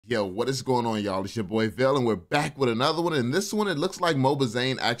Yo, what is going on, y'all? It's your boy VeLL, and we're back with another one. And this one, it looks like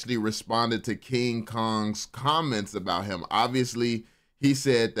MobaZane actually responded to KingKong's comments about him. Obviously, he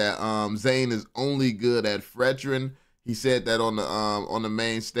said that Zane is only good at Fredrin. He said that on the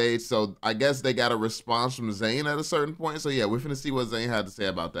main stage. So I guess they got a response from Zane at a certain point. So yeah, we're finna see what Zane had to say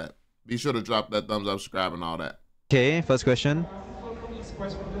about that. Be sure to drop that thumbs up, subscribe, and all that. Okay, first question.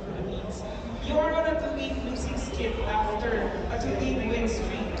 Esports from the Philippines. You are on a 2-game losing skid after a 2-game win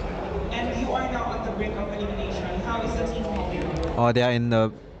streak, and you are now on the brink of elimination. How is the team going? Oh, they are in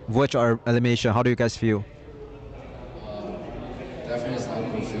the verge of elimination. How do you guys feel? Definitely it's not a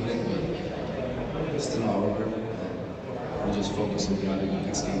good feeling, but it's still not over. We're just focusing on the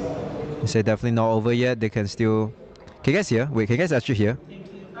next game. You say definitely not over yet. They can still. Can you guys hear? Wait, can you guys actually hear? Thank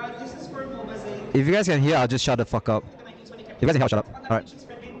you. This is for MobaZane. If you guys can hear, I'll just shut the fuck up. You guys can hear, I'll shut up. Alright.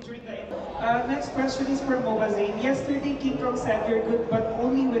 Next question is for MobaZane. Yesterday, KingKong said you're good, but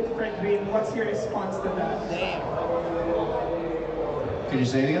only with Fredrin. What's your response to that? Could you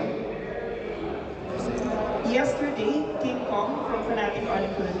say it again? Yesterday, KingKong from Fanatic on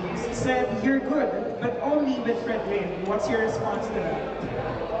Philippines said you're good, but only with Fredrin. What's your response to that?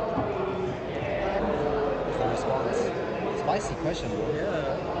 The response. Spicy question, bro.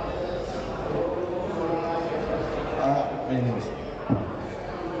 Yeah. Anyways,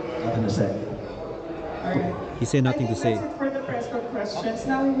 nothing to say. Alright. He said nothing to say. That's it for the press con questions.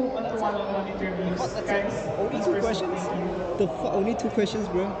 Now we move on to one-on-one interviews. Guys, Only please two proceed. questions? Thank you. The fuck? Only two questions,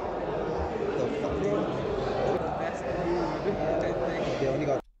 bro? The fuck, bro? They only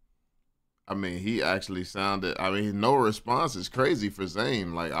got. I mean, he actually sounded, I mean, no response is crazy for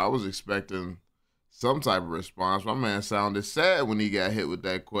Zane. Like, I was expecting some type of response. My man sounded sad when he got hit with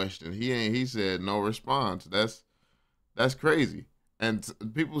that question. He said no response. That's crazy. And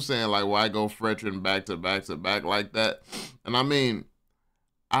people saying, like, why go Fredrin back to back to back like that? And I mean,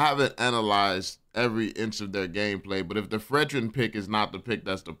 I haven't analyzed every inch of their gameplay, but if the Fredrin pick is not the pick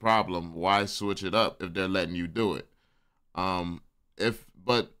that's the problem, why switch it up if they're letting you do it? If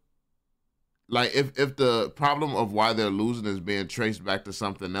the problem of why they're losing is being traced back to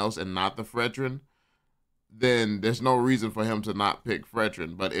something else and not the Fredrin, then there's no reason for him to not pick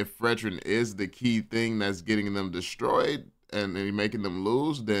Fredrin. But if Fredrin is the key thing that's getting them destroyed and making them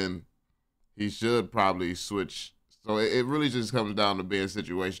lose, then he should probably switch. So it really just comes down to being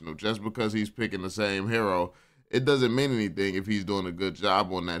situational. Just because he's picking the same hero, it doesn't mean anything if he's doing a good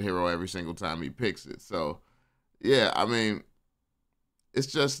job on that hero every single time he picks it. So, yeah, I mean, it's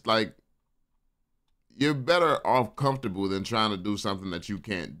just like, you're better off comfortable than trying to do something that you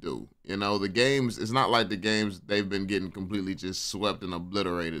can't do. You know, the games, it's not like the games, they've been getting completely just swept and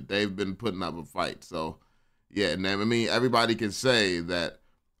obliterated. They've been putting up a fight. So, yeah, and I mean, everybody can say that,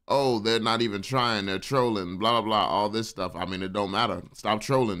 oh, they're not even trying, they're trolling, blah, blah, blah, all this stuff. I mean, it don't matter. Stop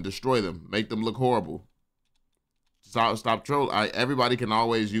trolling, destroy them, make them look horrible. Stop trolling. Everybody can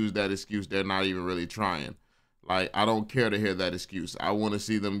always use that excuse, they're not even really trying. Like, I don't care to hear that excuse. I want to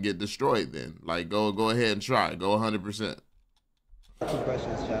see them get destroyed then. Like, go ahead and try. Go 100%. Two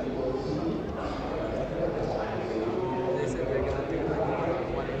questions, chat. They said they're gonna do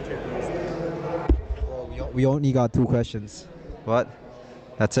one interview. Well, we only got two questions. What?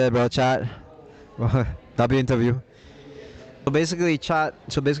 That's it, bro, chat. W interview. So basically,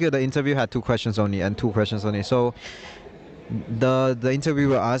 the interview had two questions only, and two questions only. So the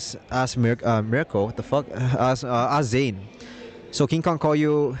interviewer asked Miracle, what the fuck? Asked Zane. So KingKong called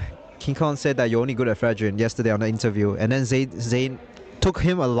you. KingKong said that you're only good at Fredrin yesterday on the interview, and then Zane took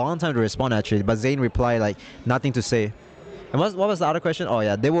him a long time to respond actually, but Zane replied like nothing to say. And what was the other question? Oh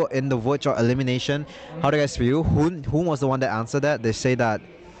yeah, they were in the verge of elimination. How do you guys feel? Who was the one that answered that? They say that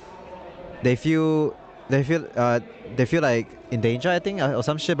they feel like in danger, I think, or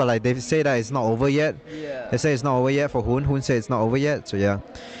some shit, but like they say that it's not over yet. Yeah. They say it's not over yet for Hoon. Hoon said it's not over yet. So yeah.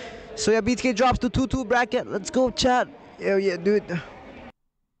 BTK drops to 2-2 bracket. Let's go, chat. Hell yeah, dude.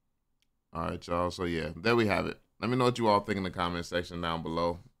 All right, y'all. So, yeah, there we have it. Let me know what you all think in the comment section down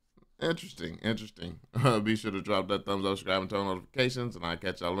below. Interesting. Be sure to drop that thumbs up, subscribe, and turn on notifications, and I'll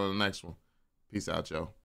catch y'all on the next one. Peace out, y'all.